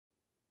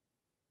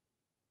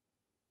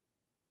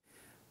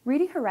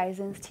Reading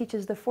Horizons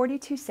teaches the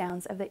 42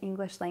 sounds of the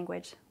English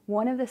language.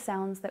 One of the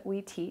sounds that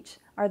we teach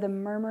are the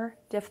murmur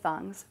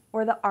diphthongs,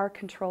 or the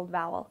R-controlled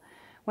vowel.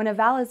 When a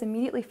vowel is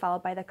immediately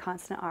followed by the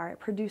consonant R, it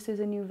produces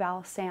a new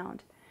vowel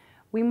sound.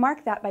 We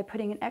mark that by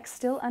putting an X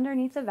still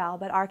underneath the vowel,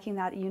 but arcing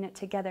that unit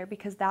together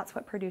because that's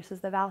what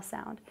produces the vowel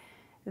sound.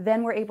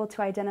 Then we're able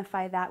to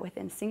identify that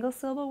within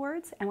single-syllable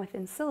words and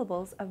within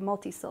syllables of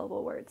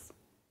multi-syllable words.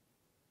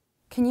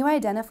 Can you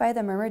identify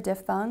the murmur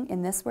diphthong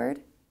in this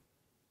word?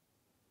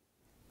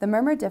 The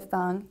murmur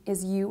diphthong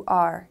is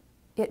UR.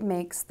 It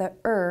makes the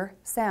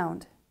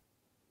sound.